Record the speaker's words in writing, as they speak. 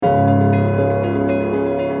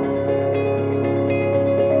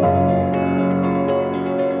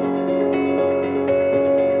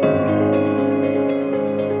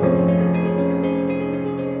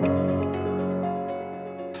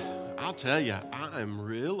I am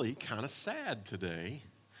really kind of sad today.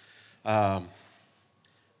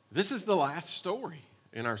 This is the last story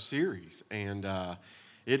in our series, and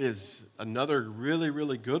it is another really,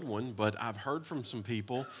 really good one. But I've heard from some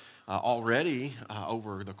people already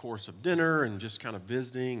over the course of dinner and just kind of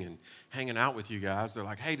visiting and hanging out with you guys. They're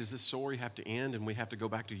like, hey, does this story have to end and we have to go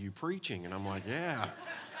back to you preaching? And I'm like, yeah,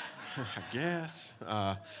 I guess.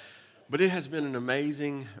 But it has been an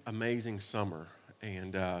amazing, amazing summer.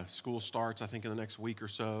 And school starts, I think, in the next week or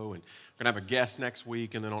so. And we're going to have a guest next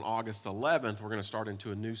week. And then on August 11th, we're going to start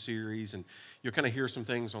into a new series. And you'll kind of hear some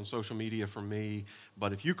things on social media from me.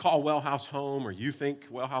 But if you call Wellhouse home or you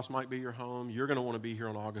think Wellhouse might be your home, you're going to want to be here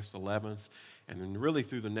on August 11th. And then really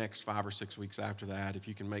through the next 5 or 6 weeks after that, if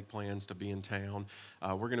you can make plans to be in town,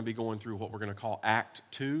 we're going to be going through what we're going to call Act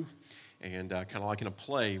 2. And kind of like in a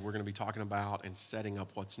play, we're going to be talking about and setting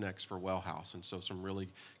up what's next for Wellhouse. And so some really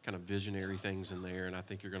kind of visionary things in there, and I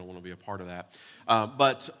think you're going to want to be a part of that.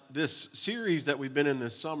 But this series that we've been in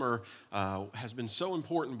this summer has been so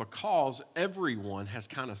important because everyone has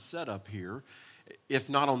kind of set up here, if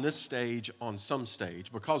not on this stage, on some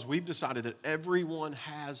stage, because we've decided that everyone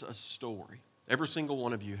has a story. Every single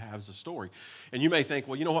one of you has a story. And you may think,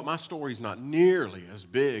 well, you know what, my story's not nearly as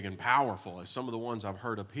big and powerful as some of the ones I've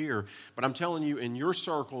heard up here. But I'm telling you, in your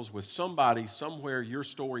circles with somebody, somewhere, your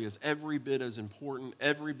story is every bit as important,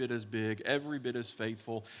 every bit as big, every bit as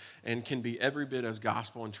faithful, and can be every bit as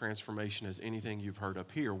gospel and transformation as anything you've heard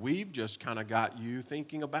up here. We've just kind of got you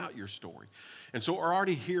thinking about your story. And so we're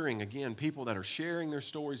already hearing, again, people that are sharing their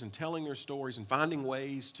stories and telling their stories and finding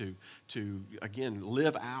ways to again,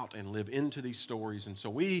 live out and live into these stories. And so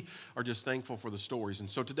we are just thankful for the stories.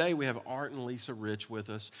 And so today we have Art and Lisa Rich with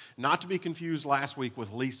us. Not to be confused last week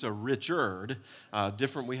with Lisa Richard.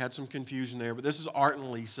 Different, we had some confusion there. But this is Art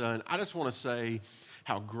and Lisa. And I just want to say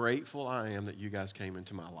how grateful I am that you guys came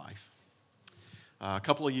into my life. A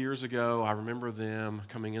couple of years ago, I remember them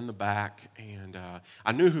coming in the back, and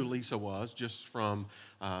I knew who Lisa was just from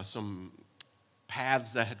some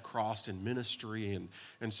paths that had crossed in ministry.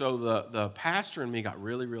 And so the pastor and me got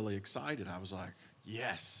really, really excited. I was like,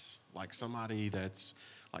 yes, like somebody that's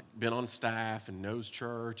like been on staff and knows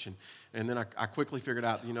church. And then I quickly figured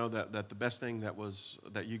out, that the best thing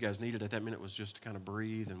that you guys needed at that minute was just to kind of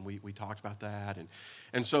breathe. And we talked about that.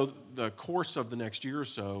 And so the course of the next year or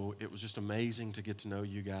so, it was just amazing to get to know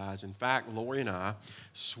you guys. In fact, Lori and I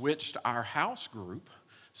switched our house group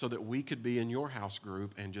so that we could be in your house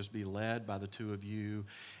group and just be led by the two of you,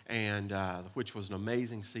 and which was an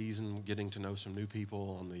amazing season, getting to know some new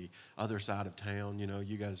people on the other side of town.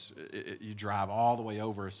 You guys, you drive all the way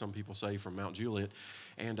over, as some people say, from Mount Juliet,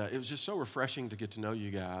 and it was just so refreshing to get to know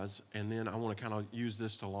you guys. And then I want to kind of use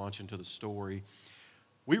this to launch into the story.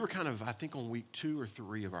 We were kind of, I think, on week 2 or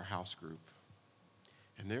 3 of our house group,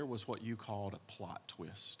 and there was what you called a plot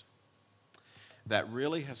twist that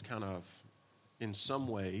really has kind of, in some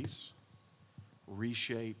ways,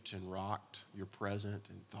 reshaped and rocked your present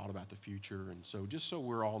and thought about the future. And so just so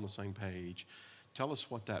we're all on the same page, tell us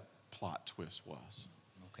what that plot twist was.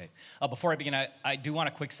 Okay. Before I begin, I do want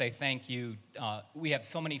to quick say thank you. We have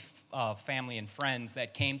so many family and friends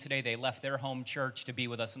that came today. They left their home church to be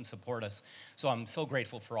with us and support us. So I'm so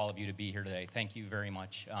grateful for all of you to be here today. Thank you very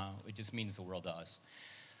much. It just means the world to us.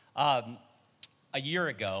 A year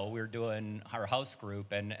ago, we were doing our house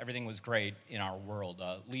group, and everything was great in our world.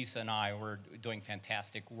 Lisa and I were doing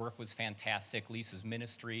fantastic. Work was fantastic. Lisa's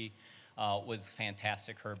ministry was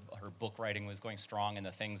fantastic. Her book writing was going strong, and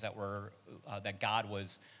the things that God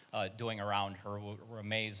was doing around her were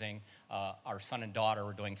amazing. Our son and daughter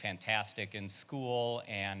were doing fantastic in school,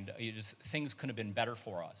 and things couldn't have been better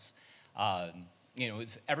for us. It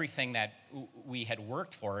was everything that we had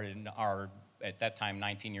worked for in our, at that time,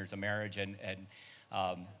 19 years of marriage, and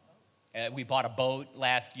we bought a boat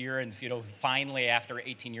last year, and finally, after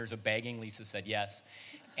 18 years of begging, Lisa said yes.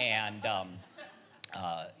 And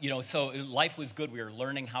so life was good. We were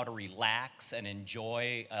learning how to relax and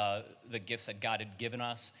enjoy the gifts that God had given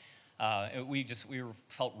us.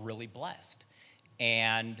 Felt really blessed.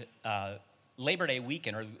 And Labor Day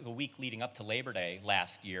weekend, or the week leading up to Labor Day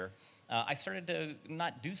last year, I started to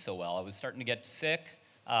not do so well. I was starting to get sick.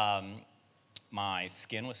 My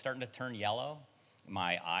skin was starting to turn yellow.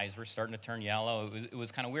 My eyes were starting to turn yellow. It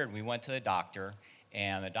was kind of weird. We went to the doctor,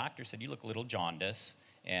 and the doctor said, "You look a little jaundice,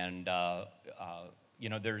 and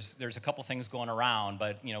there's a couple things going around,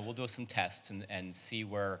 but we'll do some tests and see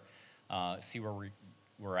where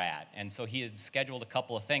we're at." And so he had scheduled a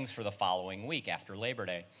couple of things for the following week after Labor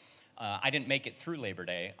Day. I didn't make it through Labor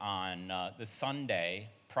Day. On the Sunday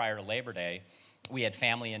prior to Labor Day, we had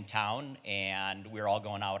family in town, and we were all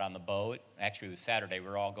going out on the boat. Actually, it was Saturday. We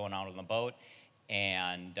were all going out on the boat,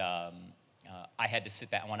 and I had to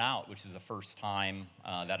sit that one out, which is the first time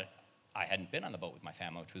that I hadn't been on the boat with my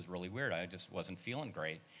family, which was really weird. I just wasn't feeling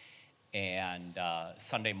great. And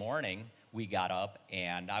Sunday morning, we got up,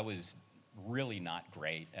 and I was really not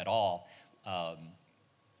great at all.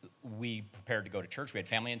 We prepared to go to church. We had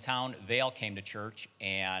family in town. They all came to church,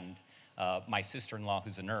 and my sister-in-law,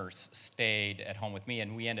 who's a nurse, stayed at home with me,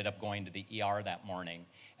 and we ended up going to the ER that morning,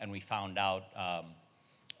 and we found out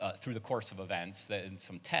through the course of events and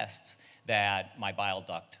some tests that my bile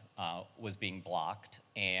duct was being blocked,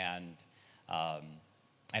 and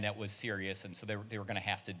it was serious, and so they were going to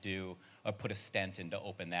have to put a stent in to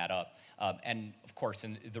open that up. And of course,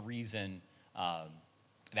 the reason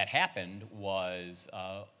that happened was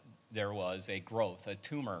there was a growth, a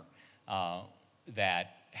tumor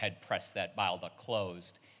that had pressed that bile duct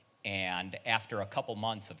closed. And after a couple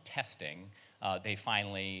months of testing, they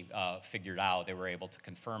finally figured out, they were able to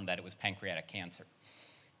confirm that it was pancreatic cancer.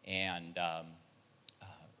 And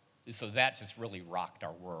so that just really rocked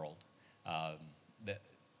our world. I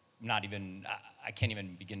can't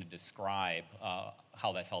even begin to describe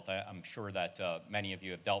how that felt. I'm sure that many of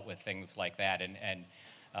you have dealt with things like that,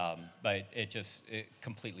 but it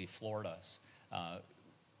completely floored us.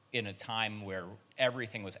 In a time where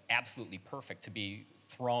everything was absolutely perfect, to be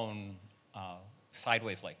thrown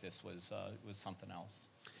sideways like this was something else.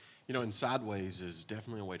 You know, and sideways is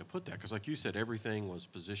definitely a way to put that, because like you said, everything was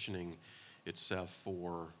positioning itself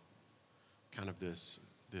for kind of this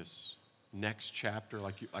next chapter,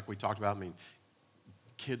 like we talked about. I mean,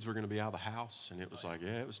 kids were going to be out of the house, and it was like,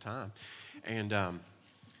 yeah, it was time. And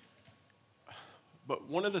but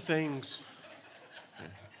one of the things,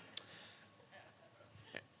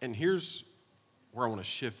 and here's where I want to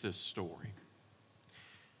shift this story.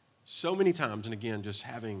 So many times, and again, just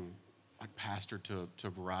having like pastor to a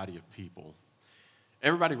variety of people,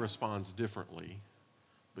 everybody responds differently,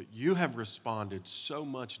 but you have responded so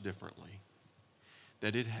much differently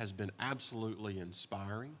that it has been absolutely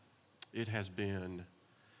inspiring. It has been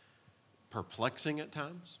perplexing at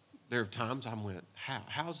times. There are times I went,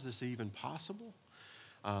 how's this even possible?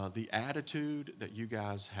 The attitude that you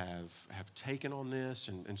guys have taken on this,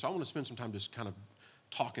 and so I want to spend some time just kind of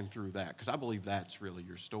talking through that, because I believe that's really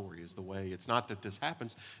your story, is the way. It's not that this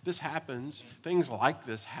happens, things like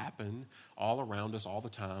this happen all around us all the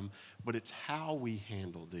time, but it's how we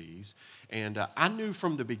handle these. And I knew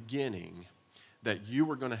from the beginning that you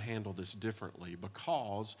were going to handle this differently,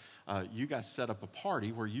 because you guys set up a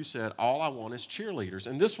party where you said, all I want is cheerleaders.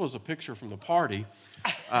 And this was a picture from the party.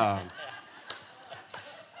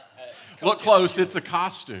 Look close, it's a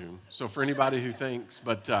costume. So for anybody who thinks,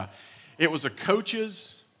 but it was a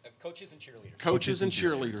coaches and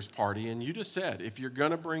cheerleaders party. And you just said, if you're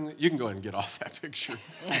going to bring, you can go ahead and get off that picture.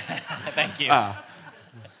 Thank you.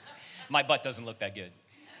 My butt doesn't look that good.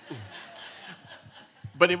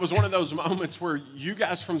 But it was one of those moments where you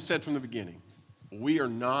guys said from the beginning, we are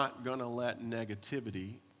not going to let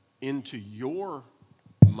negativity into your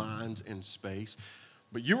minds and space,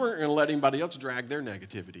 but you weren't going to let anybody else drag their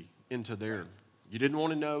negativity into their. You didn't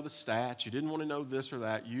want to know the stats. You didn't want to know this or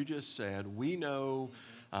that. You just said, we know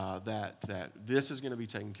that this is going to be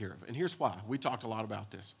taken care of. And here's why. We talked a lot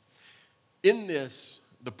about this. In this,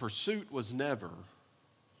 the pursuit was never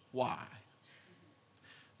why.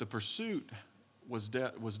 The pursuit was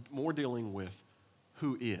more dealing with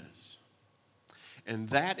who is. And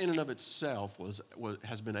that in and of itself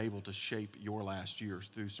has been able to shape your last years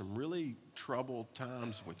through some really troubled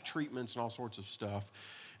times with treatments and all sorts of stuff.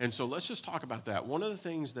 And so let's just talk about that. One of the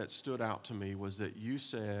things that stood out to me was that you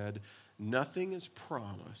said, nothing is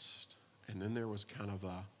promised, and then there was kind of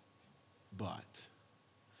a but.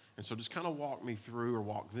 And so just kind of walk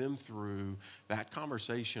them through that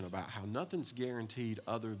conversation about how nothing's guaranteed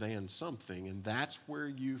other than something, and that's where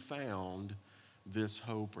you found this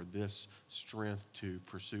hope or this strength to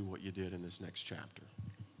pursue what you did in this next chapter.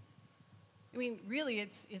 I mean, really,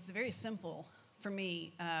 it's very simple for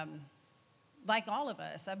me. Like all of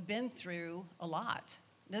us, I've been through a lot.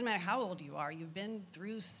 Doesn't matter how old you are, you've been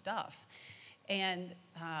through stuff. And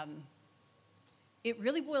it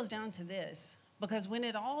really boils down to this, because when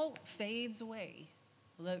it all fades away,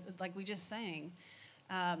 like we just sang,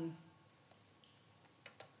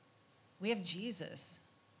 we have Jesus.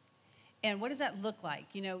 And what does that look like?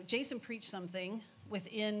 You know, Jason preached something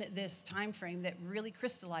within this time frame that really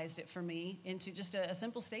crystallized it for me into just a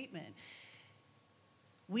simple statement.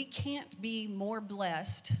 We can't be more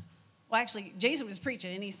blessed. Well, actually, Jason was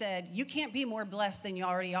preaching, and he said, you can't be more blessed than you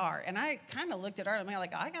already are. And I kind of looked at Art, and I'm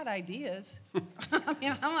like, I got ideas. I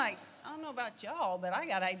mean, I'm like, don't know about y'all, but I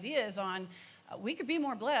got ideas on we could be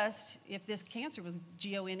more blessed if this cancer was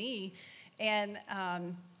Gone. And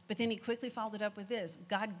but then he quickly followed it up with this: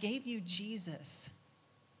 God gave you Jesus.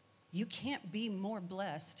 You can't be more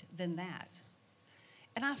blessed than that.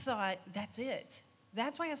 And I thought, that's it.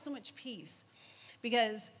 That's why I have so much peace.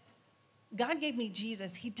 Because God gave me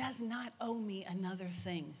Jesus. He does not owe me another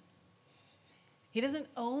thing. He doesn't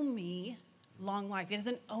owe me long life. He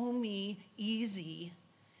doesn't owe me easy.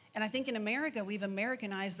 And I think in America, we've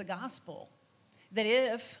Americanized the gospel. That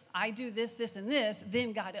if I do this, this, and this,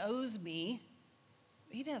 then God owes me.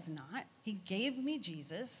 He does not. He gave me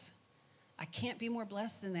Jesus. I can't be more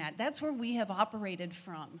blessed than that. That's where we have operated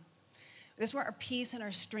from. That's where our peace and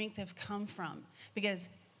our strength have come from. Because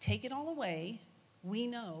take it all away, we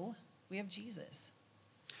know we have Jesus.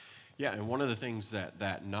 Yeah, and one of the things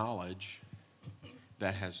that knowledge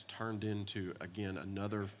that has turned into, again,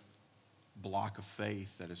 another block of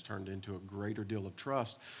faith that has turned into a greater deal of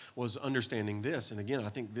trust was understanding this. And again, I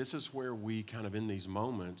think this is where we kind of in these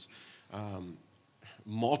moments,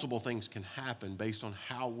 multiple things can happen based on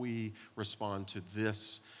how we respond to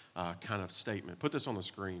this kind of statement. Put this on the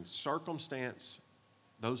screen. Circumstance,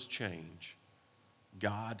 those change.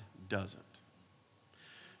 God doesn't.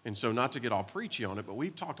 And so not to get all preachy on it, but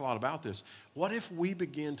we've talked a lot about this. What if we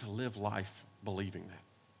begin to live life believing that?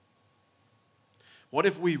 What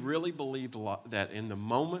if we really believed that in the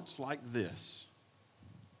moments like this,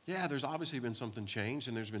 yeah, there's obviously been something changed,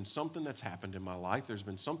 and there's been something that's happened in my life. There's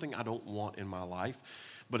been something I don't want in my life.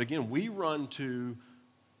 But again, we run to,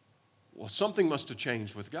 well, something must have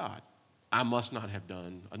changed with God. I must not have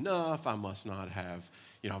done enough. I must not have,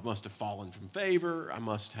 I must have fallen from favor. I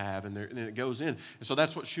must have, and then it goes in. And so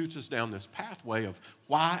that's what shoots us down this pathway of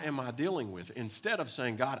why am I dealing with? Instead of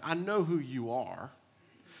saying, God, I know who you are.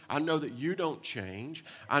 I know that you don't change.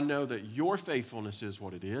 I know that your faithfulness is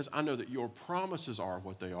what it is. I know that your promises are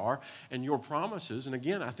what they are. And your promises, and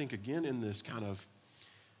again, I think again in this kind of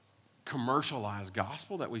commercialized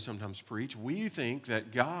gospel that we sometimes preach, we think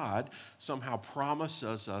that God somehow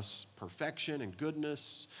promises us perfection and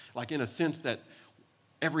goodness, like in a sense that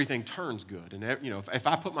everything turns good. And if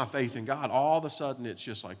I put my faith in God, all of a sudden it's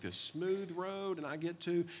just like this smooth road and I get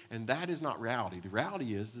to, and that is not reality. The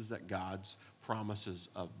reality is that God's promises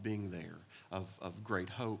of being there, of great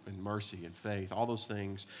hope and mercy and faith, all those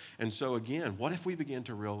things. And so again, what if we begin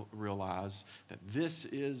to realize that this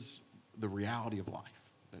is the reality of life,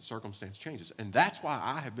 that circumstance changes? And that's why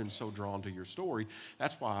I have been so drawn to your story.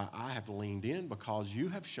 That's why I have leaned in, because you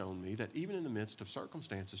have shown me that even in the midst of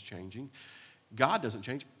circumstances changing, God doesn't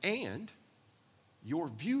change, and your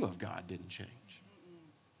view of God didn't change.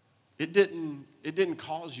 It didn't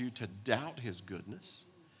cause you to doubt his goodness.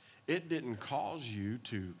 It didn't cause you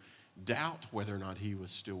to doubt whether or not he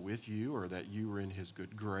was still with you, or that you were in his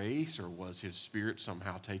good grace, or was his spirit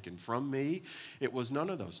somehow taken from me. It was none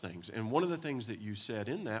of those things. And one of the things that you said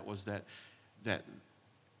in that was that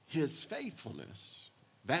his faithfulness,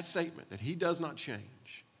 that statement, that he does not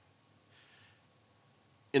change.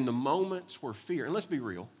 In the moments where fear, and let's be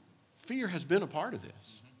real, fear has been a part of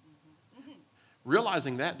this.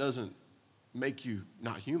 Realizing that doesn't make you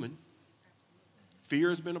not human. Fear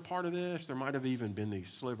has been a part of this. There might have even been these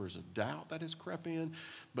slivers of doubt that has crept in.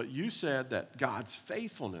 But you said that God's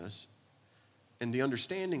faithfulness and the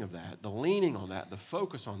understanding of that, the leaning on that, the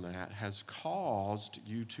focus on that has caused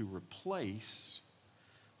you to replace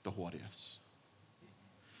the what ifs.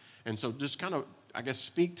 And so just kind of, I guess,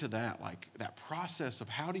 speak to that, like that process of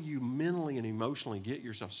how do you mentally and emotionally get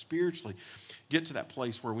yourself spiritually, get to that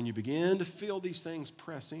place where when you begin to feel these things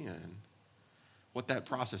press in, what that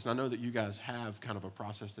process, and I know that you guys have kind of a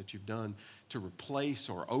process that you've done to replace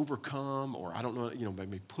or overcome, or I don't know,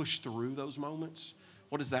 maybe push through those moments.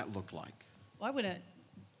 What does that look like? Well, I want to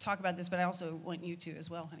talk about this, but I also want you to as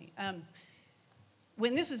well, honey.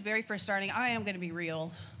 When this was very first starting, I am going to be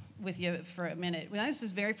real with you for a minute. When this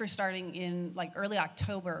was very first starting in like early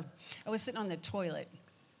October, I was sitting on the toilet,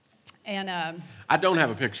 and I don't have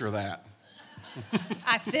a picture of that.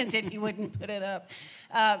 I sent it. You wouldn't put it up.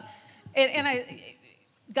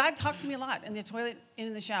 God talks to me a lot in the toilet and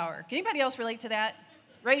in the shower. Can anybody else relate to that?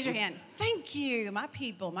 Raise your hand. Thank you, my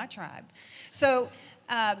people, my tribe. So,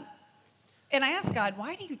 and I asked God,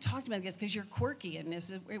 why do you talk to me like this? Because you're quirky and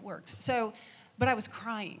it works. So, but I was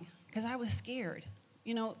crying because I was scared.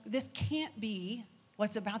 This can't be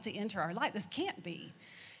what's about to enter our life. This can't be.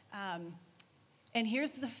 And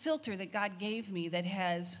here's the filter that God gave me that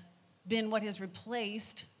has been what has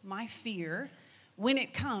replaced my fear when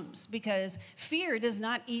it comes, because fear does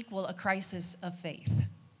not equal a crisis of faith.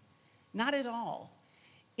 Not at all.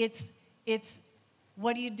 It's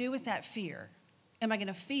what do you do with that fear? Am I going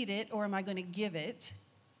to feed it, or am I going to give it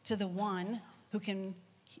to the one who can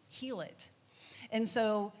heal it? And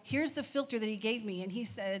so here's the filter that he gave me. And he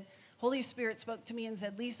said, Holy Spirit spoke to me and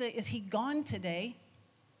said, Lisa, is he gone today?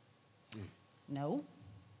 No.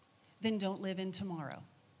 Then don't live in tomorrow.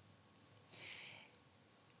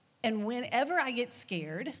 And whenever I get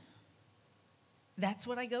scared, that's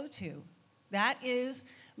what I go to. That is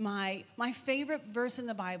my favorite verse in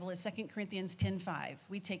the Bible is 2 Corinthians 10:5.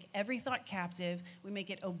 We take every thought captive, we make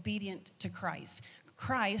it obedient to Christ.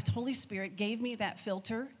 Christ, Holy Spirit, gave me that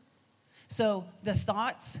filter. So the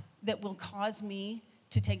thoughts that will cause me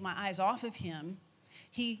to take my eyes off of him,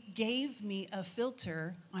 he gave me a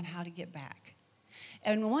filter on how to get back.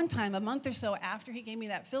 And one time, a month or so after he gave me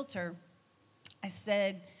that filter,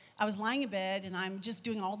 I was lying in bed and I'm just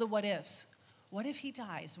doing all the what ifs. What if he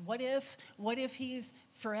dies? What if he's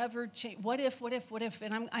forever changed? What if?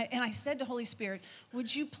 And I said to Holy Spirit,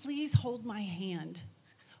 would you please hold my hand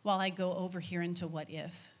while I go over here into what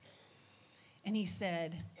if? And he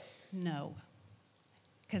said, no,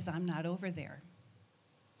 because I'm not over there.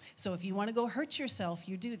 So if you want to go hurt yourself,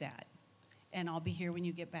 you do that. And I'll be here when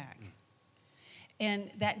you get back. And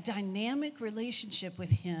that dynamic relationship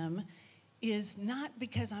with him is not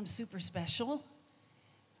because I'm super special,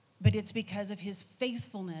 but it's because of his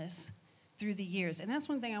faithfulness through the years. And that's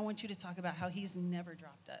one thing I want you to talk about, how he's never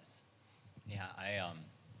dropped us. Yeah,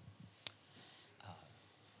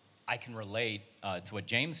 I can relate to what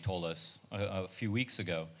James told us a few weeks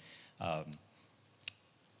ago.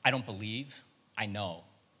 I don't believe, I know.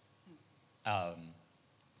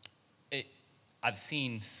 I've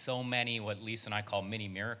seen so many, what Lisa and I call mini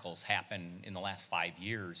miracles, happen in the last 5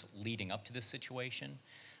 years leading up to this situation,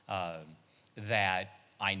 that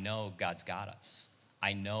I know God's got us.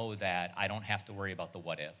 I know that I don't have to worry about the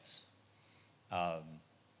what ifs.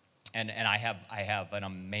 And I have an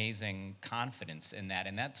amazing confidence in that,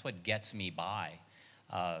 and that's what gets me by.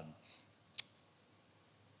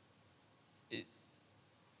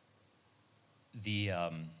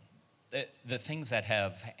 The things that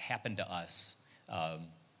have happened to us,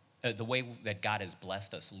 the way that God has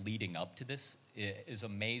blessed us leading up to this is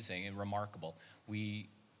amazing and remarkable. I'm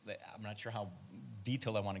not sure how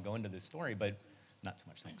detailed I want to go into this story, but not too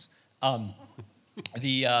much, thanks.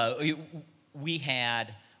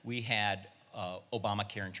 We had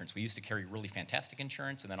Obamacare insurance. We used to carry really fantastic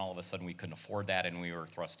insurance, and then all of a sudden we couldn't afford that, and we were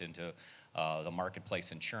thrust into the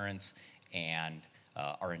marketplace insurance, and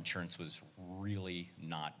our insurance was really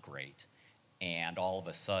not great. And all of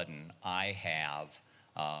a sudden, I have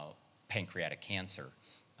pancreatic cancer,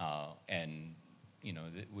 and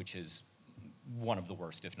which is one of the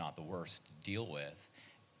worst, if not the worst, to deal with.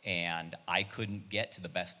 And I couldn't get to the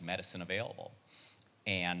best medicine available.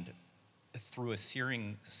 And through a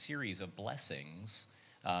series of blessings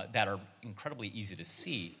that are incredibly easy to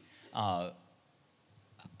see, I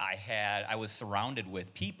was surrounded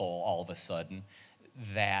with people all of a sudden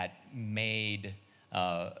that made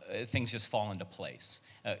things just fall into place.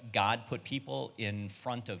 God put people in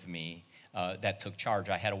front of me that took charge.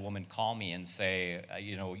 I had a woman call me and say,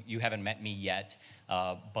 you haven't met me yet,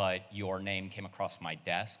 but your name came across my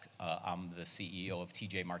desk. I'm the CEO of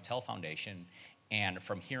TJ Martell Foundation, and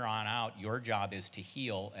from here on out, your job is to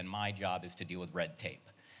heal, and my job is to deal with red tape.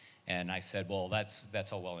 And I said, well,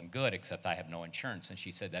 that's all well and good, except I have no insurance. And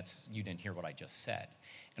she said, you didn't hear what I just said.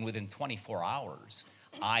 And within 24 hours,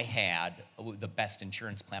 I had the best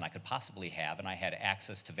insurance plan I could possibly have, and I had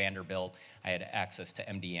access to Vanderbilt, I had access to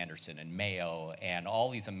MD Anderson and Mayo, and all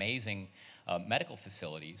these amazing medical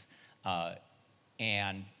facilities.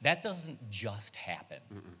 And that doesn't just happen.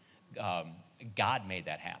 God made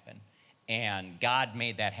that happen. And God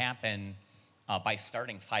made that happen by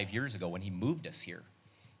starting 5 years ago when he moved us here.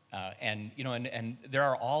 And there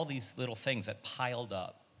are all these little things that piled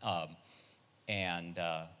up.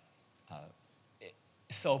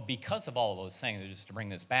 So because of all of those things, just to bring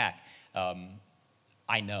this back,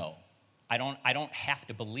 I know. I don't have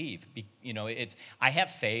to believe. I have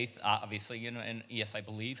faith, obviously, and yes, I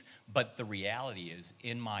believe. But the reality is,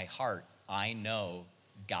 in my heart, I know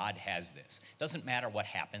God has this. Doesn't matter what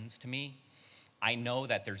happens to me. I know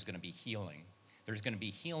that there's going to be healing. There's going to be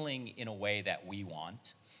healing in a way that we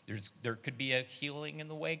want. There could be a healing in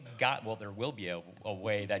the way there will be a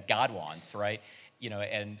way that God wants, right?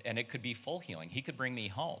 And it could be full healing. He could bring me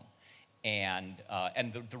home. And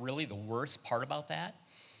really the worst part about that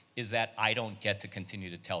is that I don't get to continue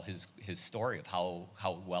to tell his story of how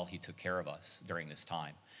well he took care of us during this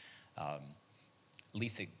time.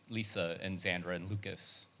 Lisa and Xandra and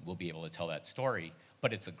Lucas will be able to tell that story,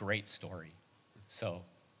 but it's a great story. So,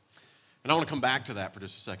 And I want to come back to that for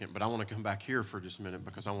just a second, but I want to come back here for just a minute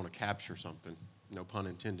because I want to capture something, no pun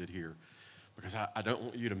intended here, because I don't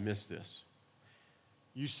want you to miss this.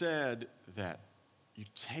 You said that you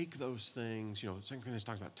take those things, 2 Corinthians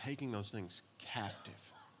talks about taking those things captive.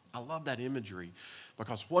 I love that imagery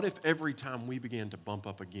because what if every time we began to bump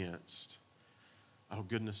up against, oh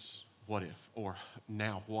goodness, what if? Or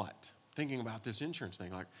now what? Thinking about this insurance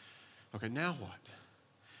thing, like, okay, now what?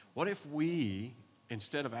 What if we,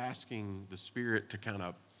 instead of asking the Spirit to kind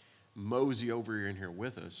of mosey over in here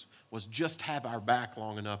with us, was just have our back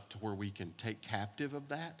long enough to where we can take captive of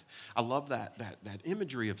that? I love that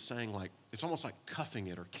imagery of saying, like, it's almost like cuffing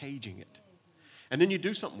it or caging it. And then you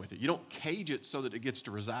do something with it. You don't cage it so that it gets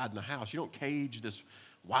to reside in the house. You don't cage this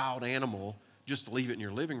wild animal just to leave it in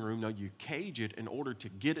your living room. No, you cage it in order to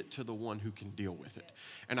get it to the one who can deal with it.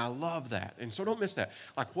 And I love that. And so don't miss that.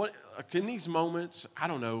 Like in these moments, I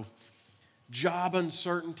don't know, job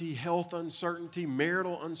uncertainty, health uncertainty,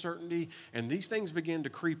 marital uncertainty, and these things begin to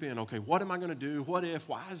creep in. Okay, what am I going to do? What if?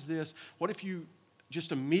 Why is this? What if you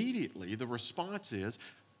just immediately, the response is,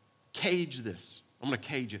 cage this. I'm going to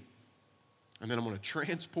cage it. And then I'm going to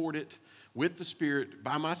transport it with the Spirit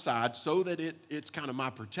by my side so that it's kind of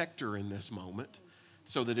my protector in this moment,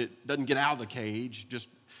 so that it doesn't get out of the cage.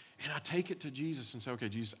 And I take it to Jesus and say, okay,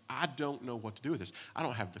 Jesus, I don't know what to do with this. I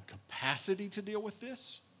don't have the capacity to deal with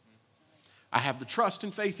this. I have the trust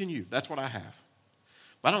and faith in you. That's what I have.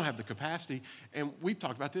 But I don't have the capacity. And we've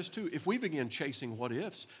talked about this too. If we begin chasing what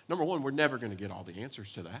ifs, number one, we're never going to get all the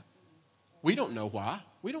answers to that. We don't know why.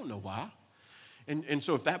 We don't know why. And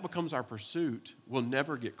so if that becomes our pursuit, we'll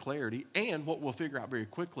never get clarity. And what we'll figure out very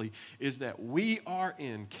quickly is that we are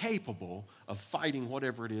incapable of fighting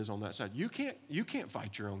whatever it is on that side. You can't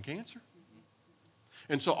fight your own cancer.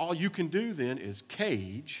 And so all you can do then is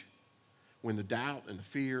cage when the doubt and the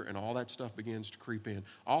fear and all that stuff begins to creep in.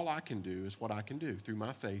 All I can do is what I can do through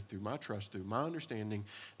my faith, through my trust, through my understanding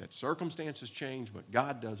that circumstances change, but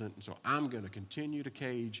God doesn't. And so I'm going to continue to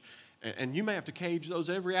cage. And you may have to cage those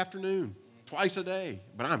every afternoon, twice a day.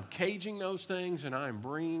 But I'm caging those things and I'm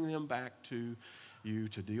bringing them back to you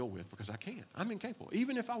to deal with because I can't. I'm incapable.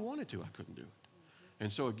 Even if I wanted to, I couldn't do it.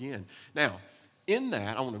 And so again, now, in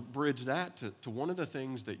that, I want to bridge that to one of the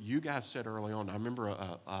things that you guys said early on. I remember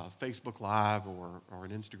a Facebook Live or an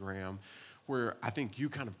Instagram where I think you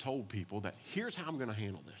kind of told people that here's how I'm going to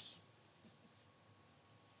handle this.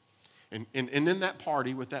 And in that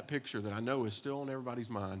party with that picture that I know is still on everybody's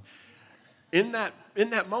mind, in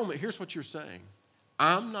that moment, here's what you're saying.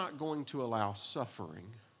 I'm not going to allow suffering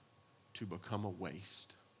to become a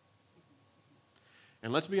waste.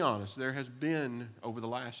 And let's be honest, there has been, over the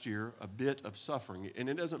last year, a bit of suffering. And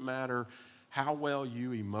it doesn't matter how well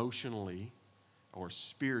you emotionally or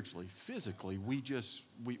spiritually, physically,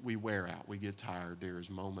 we wear out. We get tired. There's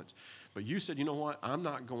moments. But you said, you know what? I'm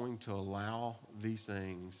not going to allow these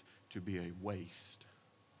things to be a waste.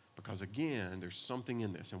 Because, again, there's something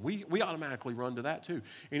in this. And we automatically run to that, too.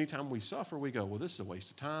 Anytime we suffer, we go, well, this is a waste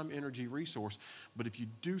of time, energy, resource. But if you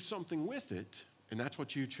do something with it, and that's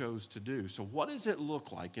what you chose to do. So what does it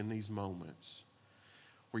look like in these moments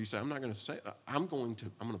where you say, I'm going to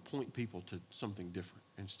point people to something different.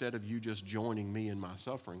 Instead of you just joining me in my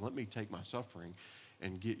suffering, let me take my suffering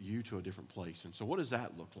and get you to a different place. And so what does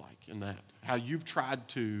that look like in that? How you've tried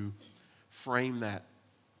to frame that,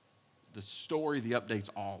 the story, the updates,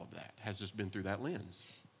 all of that has just been through that lens.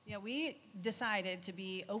 Yeah, we decided to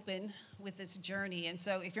be open with this journey. And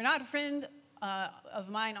so if you're not a friend of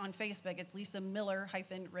mine on Facebook, it's Lisa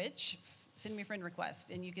Miller-Rich. Send me a friend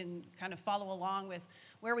request, and you can kind of follow along with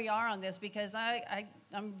where we are on this because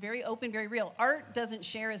I'm very open, very real. Art doesn't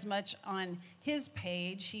share as much on his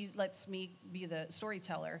page. He lets me be the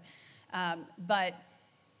storyteller. But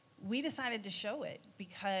we decided to show it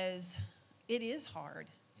because it is hard.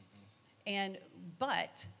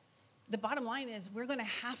 But the bottom line is we're going to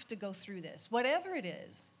have to go through this, whatever it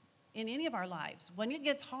is in any of our lives. When it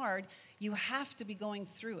gets hard, you have to be going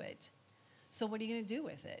through it. So what are you going to do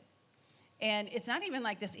with it? And it's not even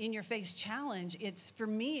like this in-your-face challenge. For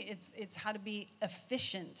me, it's how to be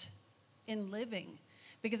efficient in living.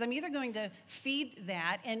 Because I'm either going to feed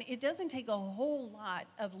that, and it doesn't take a whole lot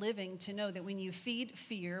of living to know that when you feed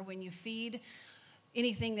fear, when you feed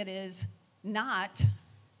anything that is not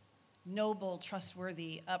noble,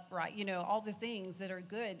 trustworthy, upright, all the things that are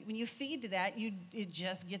good. When you feed to that, it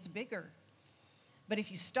just gets bigger. But if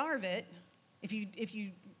you starve it, if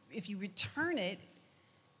you return it,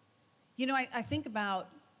 I think about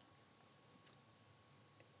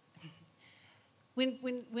when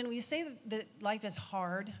we say that life is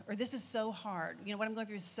hard, or this is so hard, what I'm going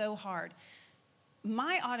through is so hard,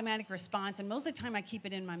 my automatic response, and most of the time I keep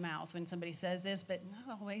it in my mouth when somebody says this, but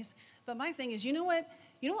not always. But my thing is, you know what?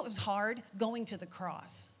 You know what was hard? Going to the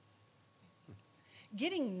cross.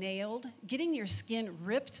 Getting nailed, getting your skin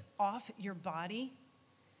ripped off your body,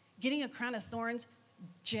 getting a crown of thorns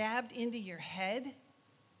jabbed into your head,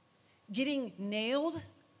 getting nailed,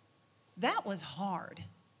 that was hard.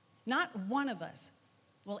 Not one of us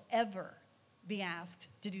will ever be asked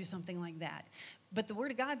to do something like that. But the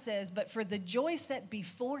Word of God says, but for the joy set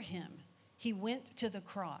before him, he went to the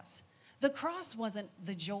cross. The cross wasn't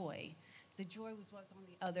the joy. The joy was what's on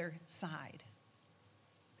the other side.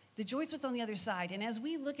 The joy is what's on the other side. And as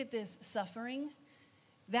we look at this suffering,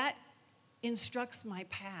 that instructs my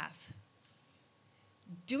path.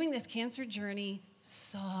 Doing this cancer journey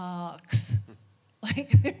sucks.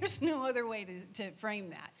 Like, there's no other way to frame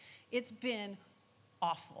that. It's been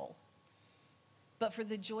awful. But for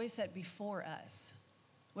the joy set before us,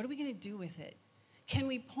 what are we going to do with it? Can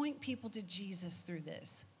we point people to Jesus through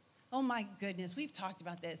this? Oh my goodness, we've talked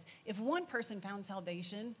about this. If one person found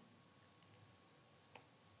salvation,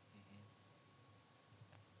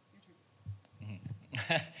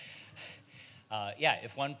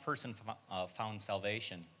 If one person found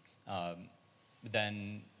salvation,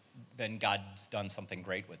 then God's done something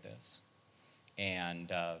great with this, and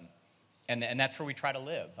that's where we try to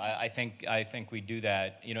live. I think we do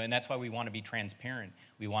that, and that's why we want to be transparent.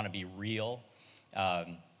 We want to be real.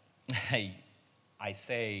 I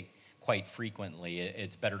say quite frequently,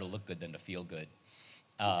 it's better to look good than to feel good.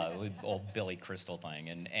 Old Billy Crystal thing,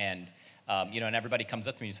 and everybody comes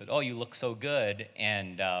up to me and says, "Oh, you look so good,"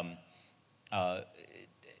 I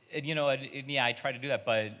try to do that,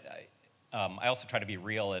 but I also try to be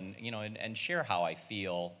real and share how I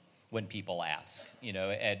feel when people ask,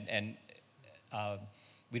 and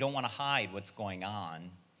we don't want to hide what's going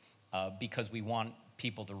on because we want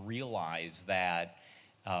people to realize that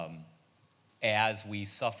as we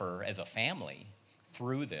suffer as a family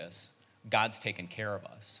through this, God's taken care of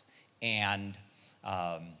us. And,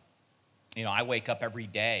 I wake up every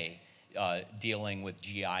day dealing with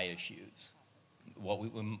GI issues.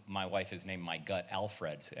 My wife has named my gut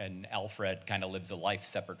Alfred, and Alfred kind of lives a life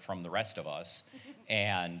separate from the rest of us.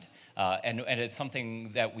 And it's something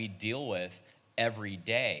that we deal with every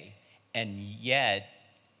day. And yet,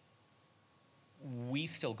 we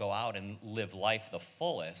still go out and live life the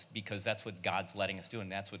fullest because that's what God's letting us do,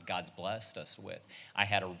 and that's what God's blessed us with. I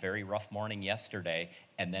had a very rough morning yesterday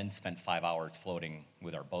and then spent 5 hours floating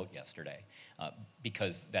with our boat yesterday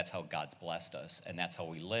because that's how God's blessed us, and that's how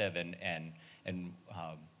we live, and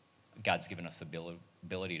God's given us the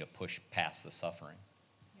ability to push past the suffering.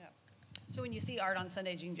 Yeah. So when you see Art on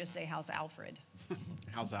Sundays, you can just say, "How's Alfred?"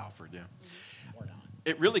 How's Alfred, yeah. Or not.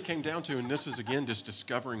 It really came down to, and this is, again, just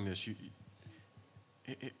discovering this,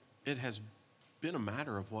 it has been a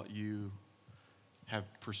matter of what you have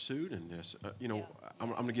pursued in this. I'm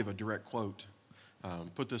going to give a direct quote.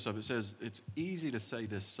 Put this up. It says, "It's easy to say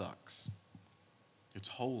this sucks. It's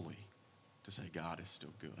holy to say God is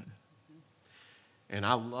still good." Mm-hmm. And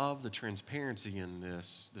I love the transparency in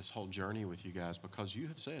this whole journey with you guys because you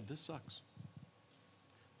have said this sucks.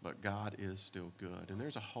 But God is still good. And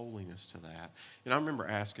there's a holiness to that. And I remember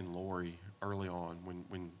asking Lori early on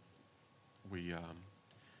when we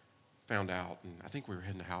found out, and I think we were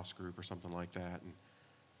heading to house group or something like that, and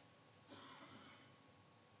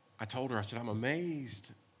I told her, I said, "I'm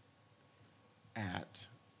amazed at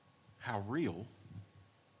how real,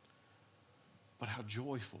 but how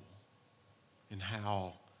joyful, and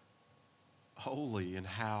how holy, and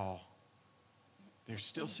how there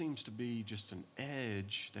still seems to be just an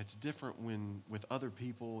edge that's different with other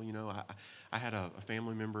people." I had a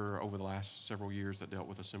family member over the last several years that dealt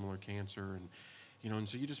with a similar cancer, and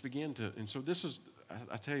so you just begin to, and so this is,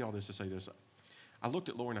 I tell you all this to say this. I looked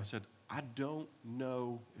at Lori and I said, "I don't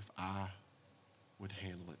know if I would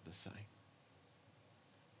handle it the same."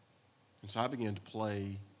 And so I began to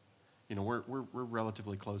play, we're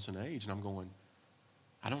relatively close in age, and I'm going,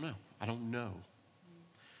 I don't know.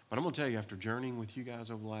 But I'm going to tell you, after journeying with you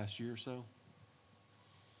guys over the last year or so,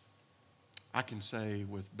 I can say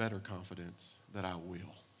with better confidence that I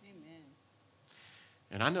will. Amen.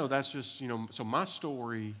 And I know that's just, so my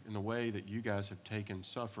story and the way that you guys have taken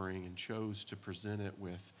suffering and chose to present it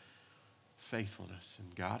with faithfulness,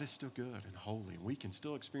 and God is still good and holy, and we can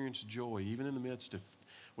still experience joy even in the midst of,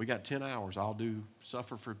 we got 10 hours, I'll do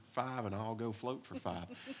suffer for 5 and I'll go float for 5.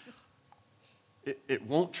 It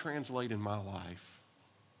won't translate in my life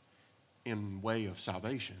in way of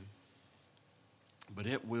salvation, but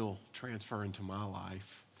it will transfer into my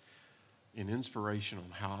life in inspiration on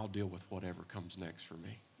how I'll deal with whatever comes next for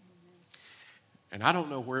me. And I don't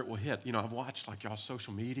know where it will hit. You know, I've watched like y'all's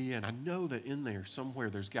social media, and I know that in there somewhere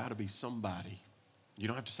there's got to be somebody. You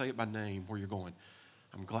don't have to say it by name where you're going,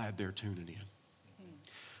 I'm glad they're tuning in.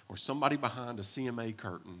 Or somebody behind a CMA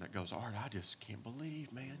curtain that goes, Art, I just can't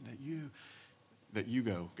believe, man, that you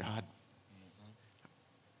go, God,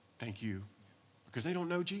 thank you. Because they don't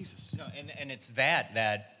know Jesus. No, and it's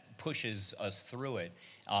that pushes us through it.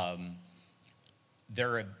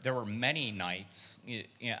 There were many nights.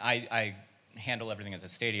 I handle everything at the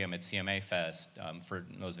stadium at CMA Fest, for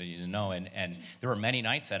those of you who know, and there were many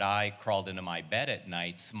nights that I crawled into my bed at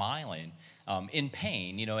night smiling, in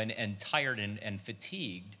pain, and tired and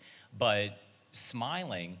fatigued, but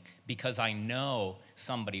smiling because I know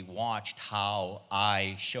somebody watched how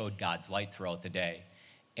I showed God's light throughout the day,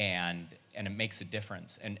 and it makes a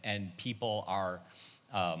difference, and people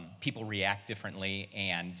react differently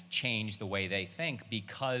and change the way they think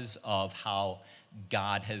because of how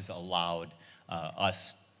God has allowed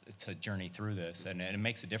us to journey through this, and it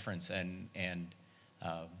makes a difference. And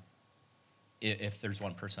if there's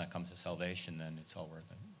one person that comes to salvation, then it's all worth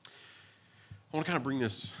it. I want to kind of bring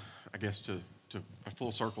this, I guess, to a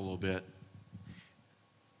full circle a little bit.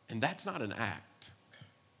 And that's not an act.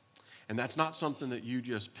 And that's not something that you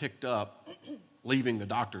just picked up leaving the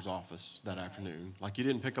doctor's office that afternoon. Like you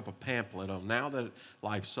didn't pick up a pamphlet of, now that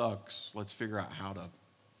life sucks, let's figure out how to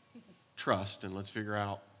trust, and let's figure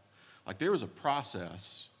out, like there was a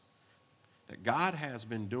process that God has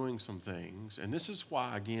been doing some things. And this is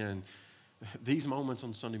why, again, these moments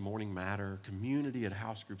on Sunday morning matter. Community at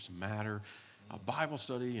house groups matter. Bible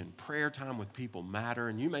study and prayer time with people matter.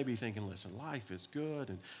 And you may be thinking, listen, life is good,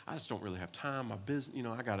 and I just don't really have time. My business,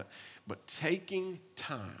 I got it. But taking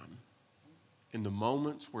time in the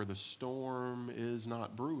moments where the storm is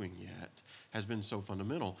not brewing yet has been so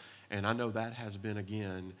fundamental. And I know that has been,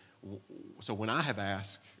 again, so when I have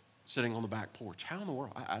asked, sitting on the back porch, how in the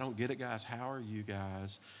world, I don't get it, guys, how are you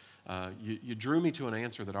guys? You drew me to an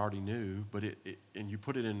answer that I already knew, but and you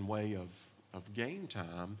put it in way of game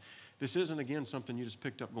time. This isn't, again, something you just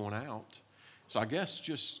picked up going out. So I guess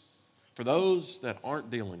just for those that aren't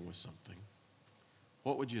dealing with something,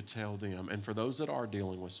 what would you tell them? And for those that are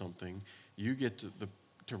dealing with something, you get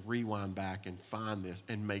to rewind back and find this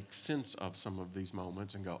and make sense of some of these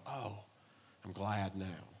moments and go, oh, I'm glad now.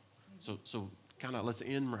 So kind of let's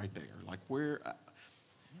end right there. Like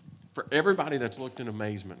for everybody that's looked in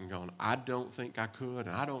amazement and gone, I don't think I could,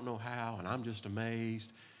 and I don't know how, and I'm just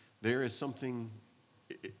amazed, there is something,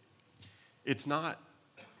 it's not,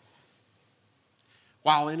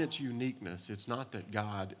 while in its uniqueness, it's not that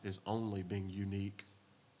God is only being unique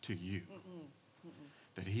to you.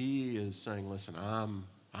 That he is saying, listen,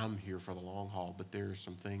 I'm here for the long haul, but there are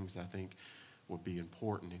some things I think would be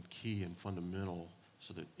important and key and fundamental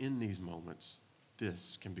so that in these moments,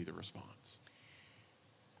 this can be the response.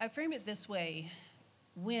 I frame it this way.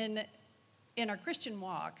 When in our Christian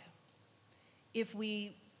walk, if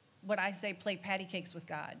we, what I say, play patty cakes with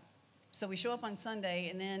God. So we show up on Sunday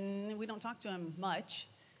and then we don't talk to him much.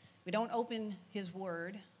 We don't open his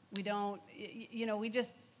word. We don't,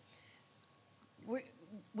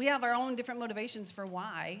 we have our own different motivations for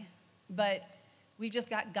why, but we've just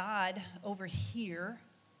got God over here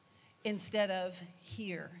instead of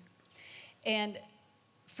here. And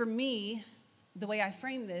for me, the way I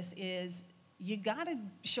frame this is you got to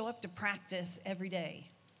show up to practice every day.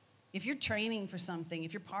 If you're training for something,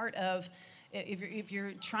 if you're part of, if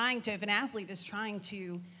you're trying to, if an athlete is trying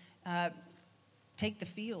to take the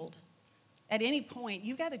field, at any point,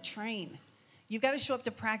 you've got to train. You've got to show up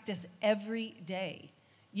to practice every day.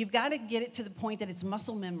 You've got to get it to the point that it's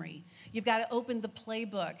muscle memory. You've got to open the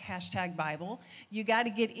playbook, #Bible. You've got to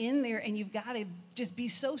get in there, and you've got to just be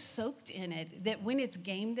so soaked in it that when it's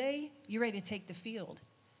game day, you're ready to take the field.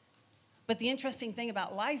 But the interesting thing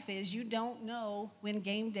about life is you don't know when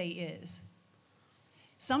game day is.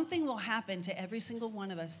 Something will happen to every single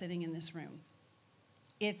one of us sitting in this room.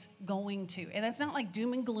 It's going to. And that's not like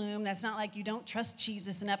doom and gloom. That's not like you don't trust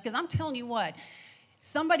Jesus enough. Because I'm telling you what,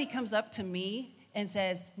 somebody comes up to me and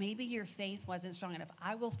says, maybe your faith wasn't strong enough.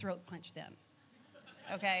 I will throat punch them.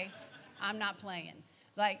 Okay? I'm not playing.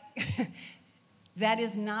 Like, that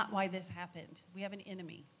is not why this happened. We have an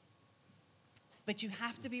enemy. But you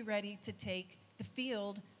have to be ready to take the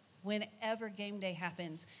field whenever game day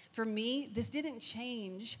happens. For me, this didn't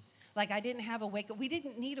change. Like, I didn't have a wake-up. We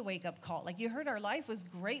didn't need a wake-up call. Like, you heard our life was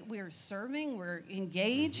great. We're serving. We're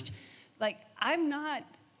engaged. Like, I'm not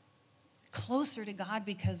closer to God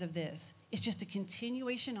because of this. It's just a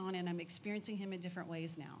continuation on, and I'm experiencing him in different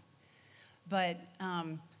ways now. But,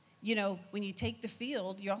 when you take the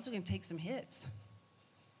field, you're also going to take some hits.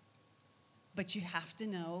 But you have to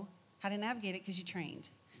know how to navigate it because you trained.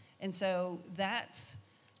 And so that's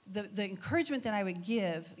the encouragement that I would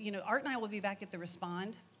give. Art and I will be back at the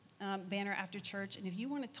Respond banner after church. And if you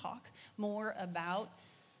want to talk more about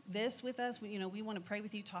this with us, we want to pray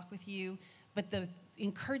with you, talk with you. But the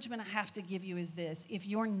encouragement I have to give you is this.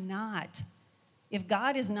 If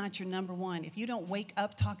God is not your number one, if you don't wake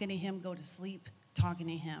up talking to him, go to sleep talking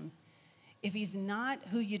to him, if he's not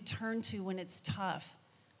who you turn to when it's tough,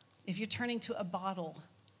 if you're turning to a bottle,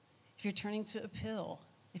 if you're turning to a pill,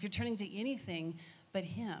 if you're turning to anything but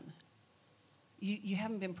him, you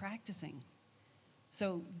haven't been practicing.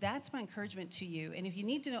 So that's my encouragement to you. And if you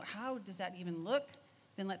need to know how does that even look,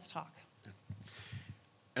 then let's talk.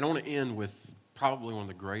 And I want to end with probably one of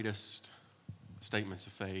the greatest statements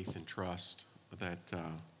of faith and trust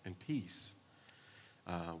and peace.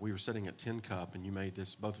 We were sitting at Tin Cup, and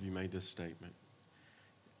both of you made this statement.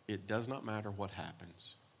 It does not matter what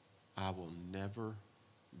happens. I will never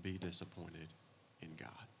be disappointed in God.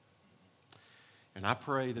 And I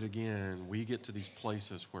pray that, again, we get to these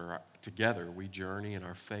places where together we journey and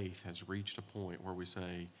our faith has reached a point where we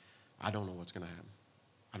say, I don't know what's going to happen.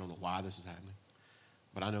 I don't know why this is happening.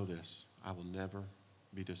 But I know this. I will never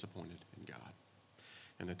be disappointed in God.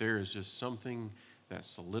 And that there is just something that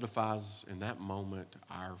solidifies in that moment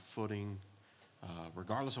our footing,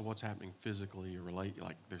 regardless of what's happening physically or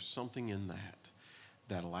there's something in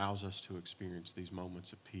that allows us to experience these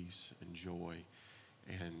moments of peace and joy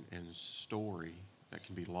and story that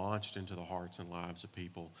can be launched into the hearts and lives of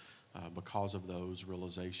people because of those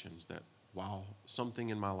realizations that while something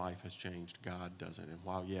in my life has changed, God doesn't. And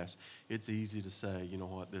while, yes, it's easy to say, you know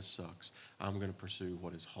what, this sucks, I'm going to pursue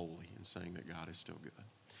what is holy and saying that God is still good.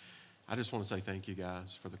 I just want to say thank you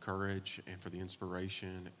guys for the courage and for the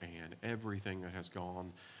inspiration and everything that has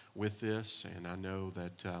gone with this. And I know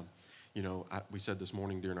that, we said this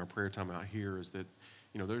morning during our prayer time out here is that,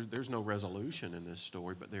 there's no resolution in this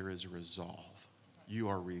story, but there is resolve. You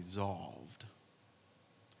are resolved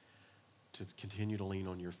to continue to lean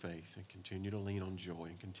on your faith and continue to lean on joy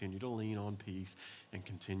and continue to lean on peace and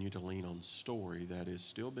continue to lean on story that is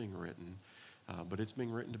still being written, but it's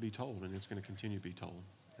being written to be told, and it's going to continue to be told.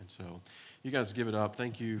 And so you guys give it up.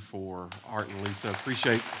 Thank you for Art and Lisa.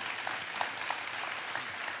 Appreciate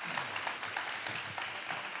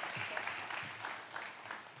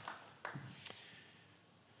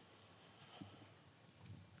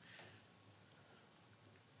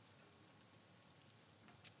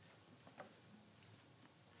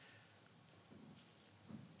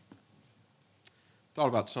thought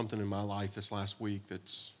about something in my life this last week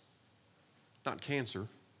that's not cancer,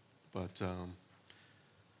 but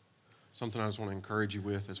something I just want to encourage you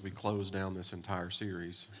with as we close down this entire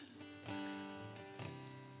series.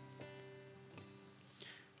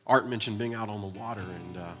 Art mentioned being out on the water,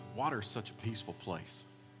 and water is such a peaceful place.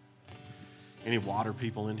 Any water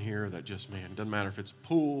people in here that just, doesn't matter if it's a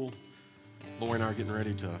pool. Lori and I are getting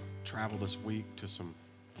ready to travel this week to some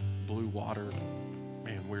blue water.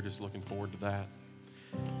 Man, we're just looking forward to that.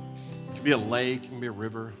 It can be a lake, it can be a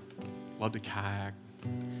river. Love to kayak.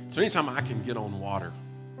 So anytime I can get on water,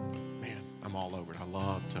 I'm all over it. I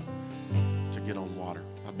love to get on water.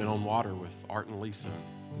 I've been on water with Art and Lisa.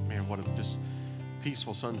 What a just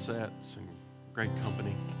peaceful sunsets and great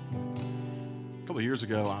company. A couple of years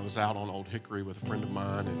ago, I was out on Old Hickory with a friend of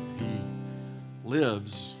mine, and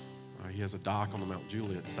he has a dock on the Mount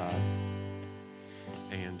Juliet side.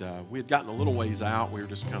 And we had gotten a little ways out. We were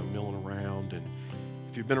just kind of milling around. And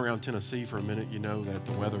if you've been around Tennessee for a minute, you know that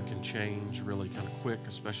the weather can change really kind of quick,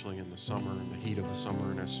 especially in the summer and the heat of the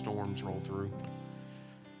summer and as storms roll through.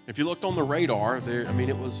 If you looked on the radar,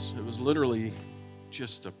 it was literally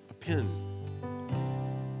just a pin.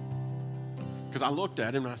 Because I looked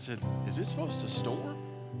at him and I said, is it supposed to storm?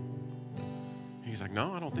 He's like,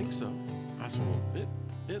 no, I don't think so. I said, well,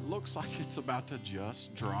 it looks like it's about to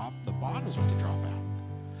just drop. The bottom's about to drop out.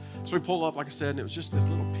 So we pull up, like I said, and it was just this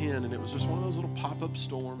little pin, and it was just one of those little pop-up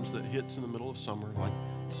storms that hits in the middle of summer like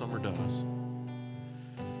summer does.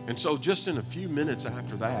 And so just in a few minutes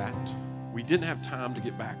after that, we didn't have time to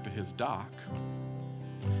get back to his dock.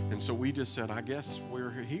 And so we just said, I guess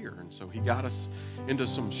we're here. And so he got us into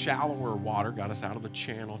some shallower water, got us out of the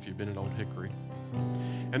channel, if you've been at Old Hickory.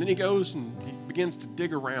 And then he goes and he begins to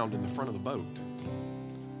dig around in the front of the boat.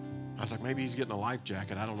 I was like, maybe he's getting a life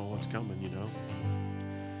jacket. I don't know what's coming,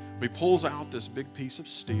 But he pulls out this big piece of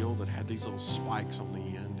steel that had these little spikes on the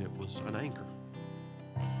end. It was an anchor.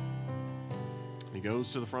 And he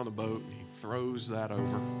goes to the front of the boat and he throws that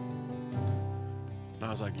over. And I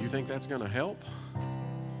was like, you think that's going to help?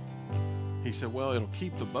 He said, well, it'll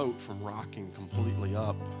keep the boat from rocking completely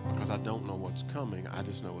up because I don't know what's coming. I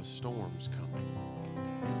just know a storm's coming.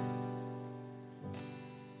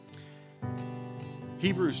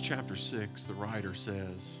 Hebrews chapter 6, the writer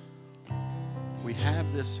says, we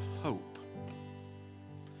have this hope.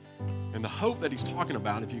 And the hope that he's talking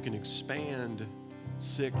about, if you can expand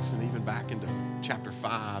 6 and even back into chapter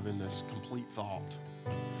 5 in this complete thought,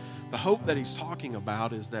 the hope that he's talking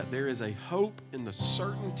about is that there is a hope in the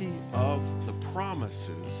certainty of the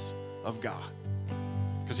promises of God.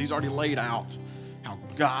 Because he's already laid out how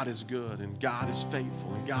God is good and God is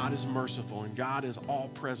faithful and God is merciful and God is all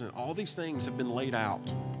present. All these things have been laid out.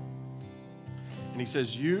 And he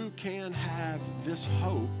says you can have this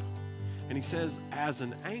hope, and he says as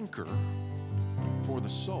an anchor for the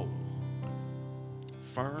soul,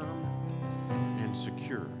 firm and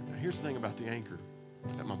secure. Now here's the thing about the anchor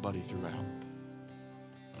that my buddy threw out.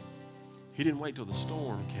 He didn't wait till the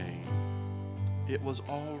storm came. It was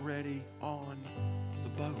already on the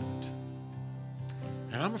boat.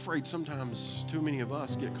 And I'm afraid sometimes too many of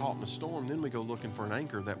us get caught in a storm, then we go looking for an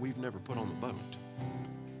anchor that we've never put on the boat.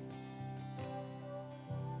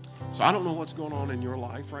 So I don't know what's going on in your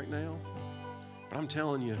life right now, but I'm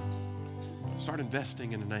telling you, start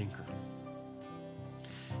investing in an anchor.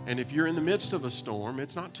 And if you're in the midst of a storm,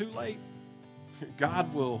 it's not too late.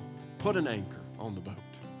 God will put an anchor on the boat.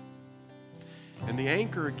 And the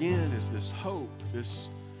anchor, again, is this hope, this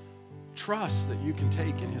trust that you can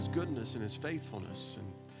take in his goodness and his faithfulness.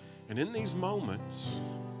 And in these moments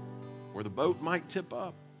where the boat might tip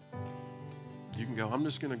up, you can go, I'm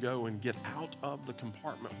just going to go and get out of the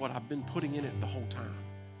compartment what I've been putting in it the whole time.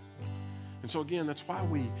 And so again, that's why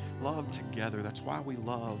we love together. That's why we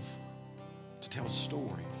love to tell a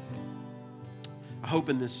story. I hope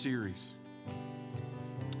in this series,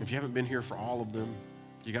 if you haven't been here for all of them,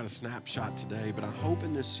 you got a snapshot today, but I hope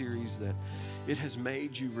in this series that it has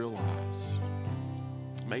made you realize,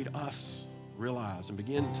 made us realize and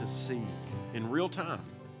begin to see in real time.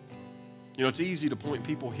 You know, it's easy to point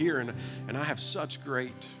people here, and I have such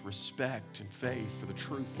great respect and faith for the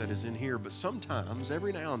truth that is in here, but sometimes,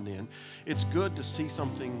 every now and then, it's good to see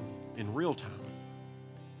something in real time.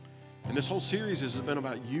 And this whole series has been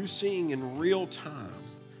about you seeing in real time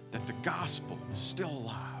that the gospel is still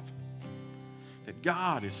alive, that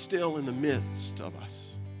God is still in the midst of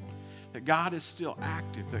us, that God is still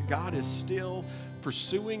active, that God is still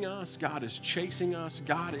pursuing us, God is chasing us,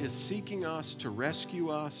 God is seeking us to rescue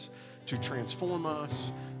us, to transform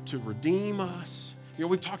us, to redeem us. You know,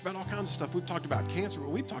 we've talked about all kinds of stuff. We've talked about cancer.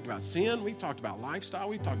 We've talked about sin. We've talked about lifestyle.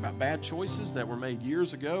 We've talked about bad choices that were made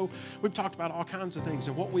years ago. We've talked about all kinds of things.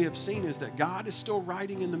 And what we have seen is that God is still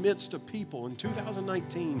writing in the midst of people in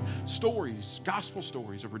 2019 stories, gospel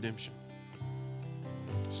stories of redemption,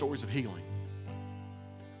 stories of healing,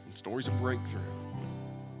 and stories of breakthrough.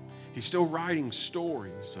 He's still writing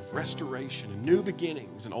stories of restoration and new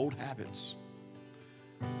beginnings and old habits.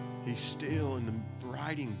 He's still in the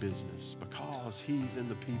writing business because he's in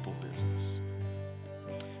the people business.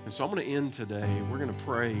 And so I'm going to end today. We're going to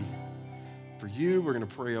pray for you. We're going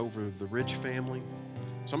to pray over the Rich family.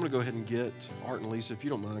 So I'm going to go ahead and get Art and Lisa, if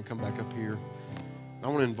you don't mind, come back up here. I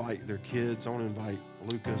want to invite their kids. I want to invite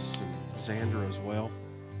Lucas and Xandra as well.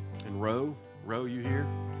 And Ro, you here?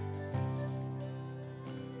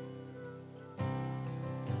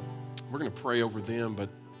 We're going to pray over them, but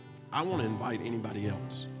I want to invite anybody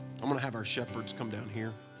else. I'm going to have our shepherds come down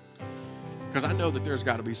here because I know that there's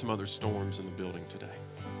got to be some other storms in the building today.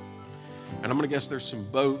 And I'm going to guess there's some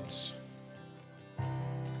boats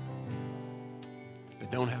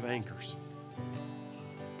that don't have anchors.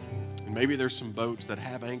 And maybe there's some boats that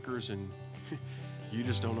have anchors and you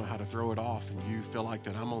just don't know how to throw it off and you feel like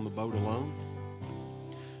that I'm on the boat alone.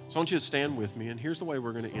 So I want you to stand with me, and here's the way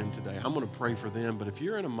we're going to end today. I'm going to pray for them, but if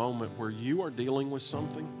you're in a moment where you are dealing with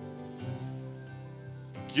something,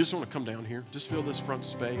 you just want to come down here, just fill this front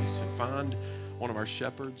space and find one of our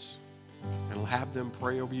shepherds and have them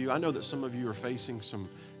pray over you. I know that some of you are facing some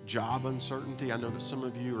job uncertainty. I know that some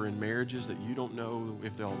of you are in marriages that you don't know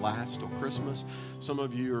if they'll last till Christmas. Some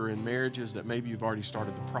of you are in marriages that maybe you've already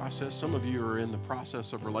started the process. Some of you are in the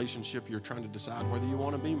process of relationship. You're trying to decide whether you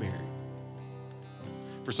want to be married.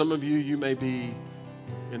 For some of you, you may be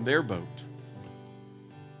in their boat.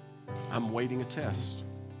 I'm waiting a test.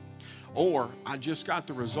 Or I just got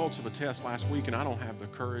the results of a test last week and I don't have the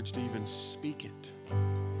courage to even speak it.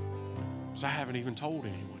 So I haven't even told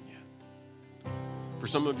anyone yet. For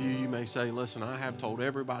some of you, you may say, listen, I have told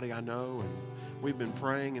everybody I know and we've been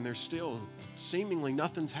praying and there's still seemingly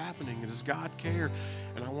nothing's happening. Does God care?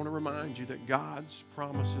 And I want to remind you that God's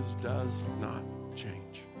promises does not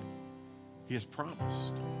change. He has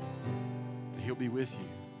promised that he'll be with you.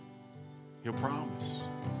 He'll promise.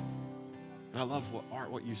 And I love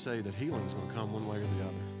what you say, that healing's going to come one way or the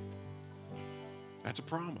other. That's a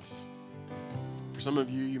promise. For For some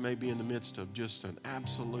of you, you may be in the midst of just an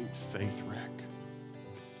absolute faith wreck.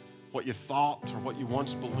 What you thought or what you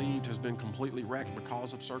once believed has been completely wrecked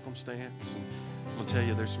because of circumstance. And I'm going to tell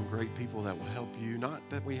you, there's some great people that will help you. Not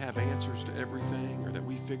that we have answers to everything or that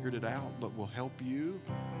we figured it out, but will help you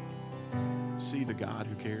see the God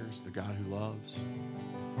who cares, the God who loves.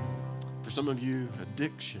 For some of you,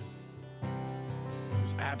 addiction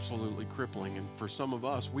is absolutely crippling. And for some of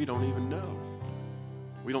us, we don't even know.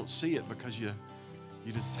 We don't see it because you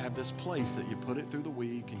just have this place that you put it through the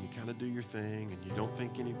week and you kind of do your thing and you don't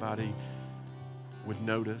think anybody would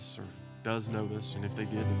notice or does notice, and if they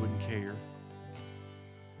did, they wouldn't care.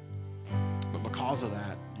 But because of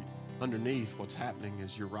that, underneath what's happening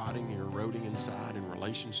is you're rotting, you're eroding inside, and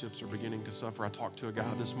relationships are beginning to suffer. I talked to a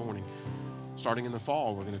guy this morning. Starting in the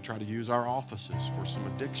fall, we're going to try to use our offices for some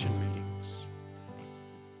addiction meetings.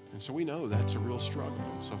 And so we know that's a real struggle.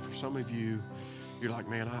 And so for some of you, you're like,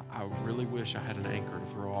 man, I really wish I had an anchor to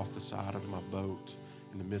throw off the side of my boat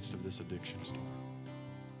in the midst of this addiction storm,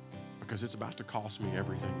 because it's about to cost me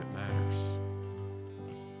everything that matters.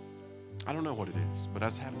 I don't know what it is, but I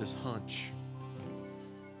just have this hunch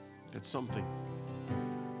that something,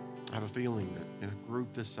 I have a feeling that in a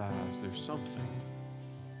group this size, there's something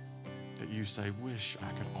that you say, wish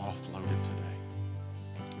I could offload it today.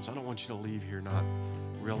 And so I don't want you to leave here not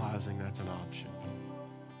realizing that's an option.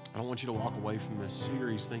 I don't want you to walk away from this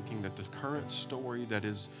series thinking that the current story that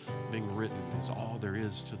is being written is all there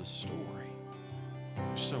is to the story.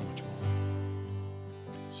 There's so much more.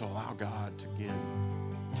 So allow God to, again,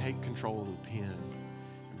 take control of the pen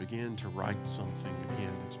and begin to write something,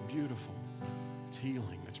 again, that's beautiful, it's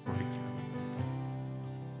healing, it's breakthrough.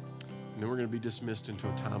 And then we're going to be dismissed into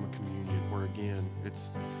a time of communion where, again,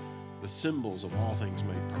 it's the symbols of all things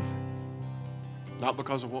made perfect. Not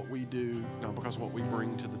because of what we do, not because of what we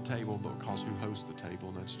bring to the table, but because who hosts the table,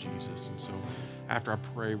 and that's Jesus. And so after I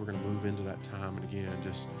pray, we're going to move into that time. And again,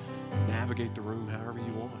 just navigate the room however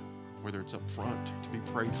you want, whether it's up front to be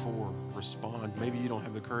prayed for, respond. Maybe you don't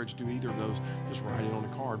have the courage to do either of those. Just write it on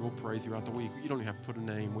a card. We'll pray throughout the week. You don't even have to put a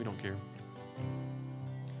name. We don't care.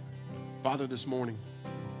 Father, this morning,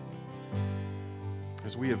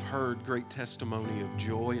 as we have heard great testimony of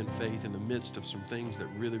joy and faith in the midst of some things that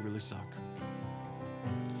really, really suck,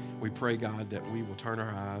 we pray, God, that we will turn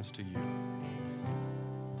our eyes to you.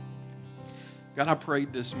 God, I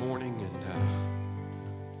prayed this morning and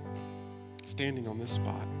standing on this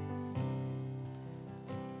spot,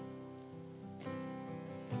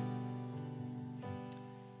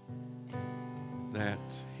 that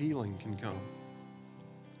healing can come.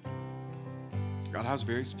 God, I was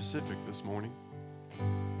very specific this morning.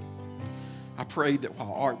 I prayed that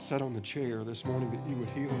while Art sat on the chair this morning that you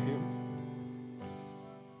would heal him.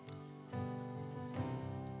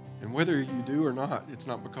 And whether you do or not, it's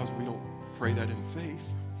not because we don't pray that in faith.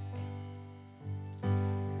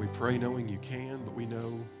 We pray knowing you can, but we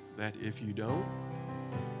know that if you don't,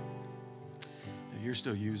 that you're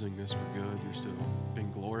still using this for good. You're still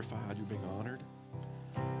being glorified. You're being honored.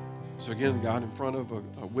 So again, God, in front of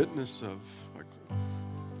a witness of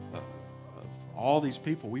all these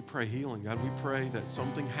people, we pray healing. God, we pray that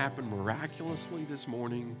something happened miraculously this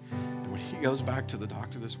morning. And when he goes back to the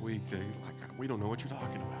doctor this week, they're like, we don't know what you're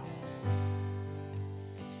talking about.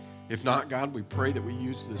 If not, God, we pray that we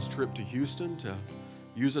use this trip to Houston to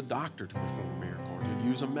use a doctor to perform a miracle, or to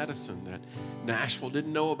use a medicine that Nashville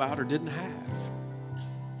didn't know about or didn't have.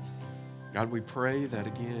 God, we pray that,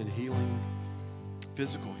 again, healing,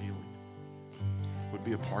 physical healing, would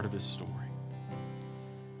be a part of his story.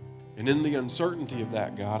 And in the uncertainty of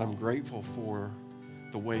that, God, I'm grateful for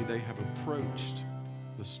the way they have approached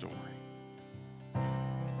the story.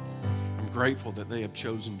 I'm grateful that they have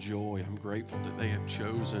chosen joy. I'm grateful that they have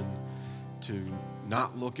chosen to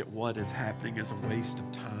not look at what is happening as a waste of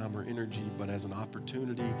time or energy, but as an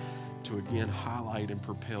opportunity to, again, highlight and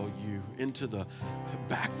propel you into the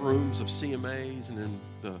back rooms of CMAs and in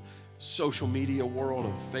the social media world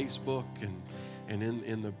of Facebook and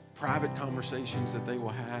in the private conversations that they will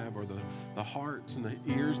have, or the hearts and the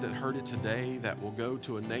ears that heard it today that will go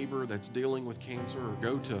to a neighbor that's dealing with cancer, or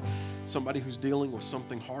go to somebody who's dealing with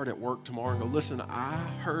something hard at work tomorrow and go, listen, I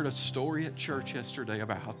heard a story at church yesterday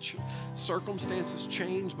about how circumstances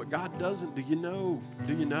change, but God doesn't. Do you know?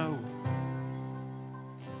 Do you know?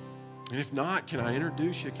 And if not, can I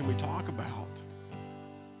introduce you? Can we talk about?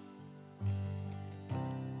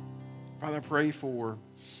 Father, I pray for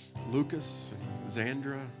Lucas and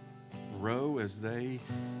Zandra and Roe as they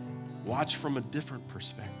watch from a different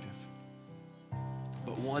perspective,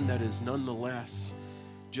 but one that is nonetheless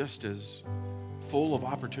just as full of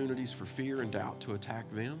opportunities for fear and doubt to attack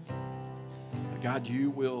them. That God, you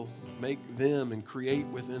will make them and create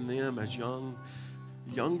within them as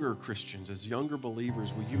younger Christians, as younger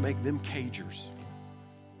believers, will you make them cagers?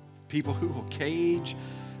 People who will cage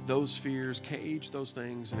those fears, cage those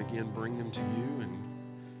things, and again, bring them to you. And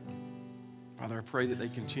Father, I pray that they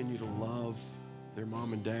continue to love their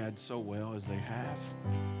mom and dad so well as they have.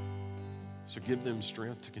 So give them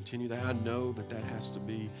strength to continue that. I know that that has to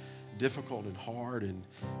be difficult and hard. And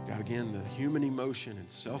God, again, the human emotion and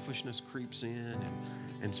selfishness creeps in.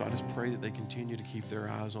 And so I just pray that they continue to keep their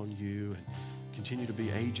eyes on you and continue to be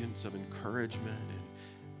agents of encouragement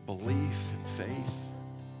and belief and faith.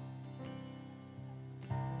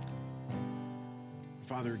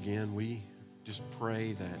 Father, again, we just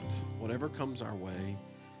pray that whatever comes our way,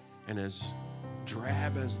 and as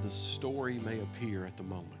drab as the story may appear at the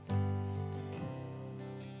moment,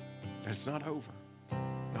 that it's not over.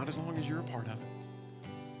 Not as long as you're a part of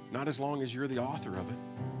it. Not as long as you're the author of it.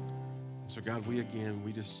 So God, we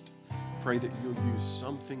just pray that you'll use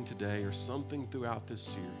something today or something throughout this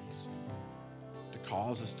series to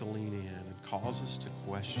cause us to lean in and cause us to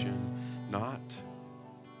question not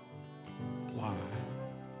why,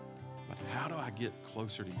 but how do I get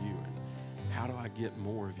closer to you and how do I get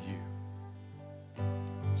more of you?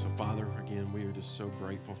 So Father, again, we are just so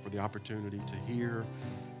grateful for the opportunity to hear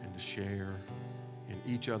and to share in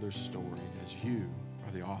each other's story as you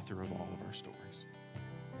are the author of all of our stories.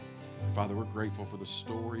 Father, we're grateful for the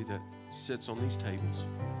story that sits on these tables,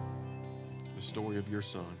 the story of your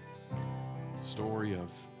Son, the story of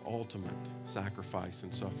ultimate sacrifice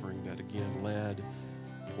and suffering that again led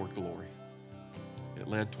toward glory. It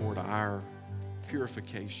led toward our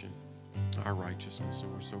purification, our righteousness,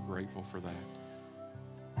 and we're so grateful for that.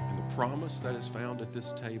 And the promise that is found at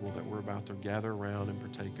this table that we're about to gather around and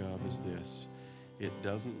partake of is this: it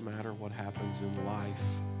doesn't matter what happens in life,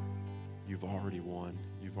 you've already won.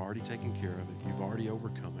 You've already taken care of it. You've already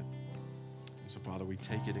overcome it. And so, Father, we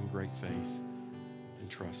take it in great faith and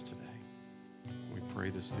trust today. We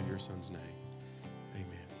pray this through your Son's name.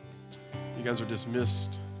 Amen. You guys are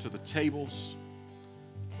dismissed to the tables.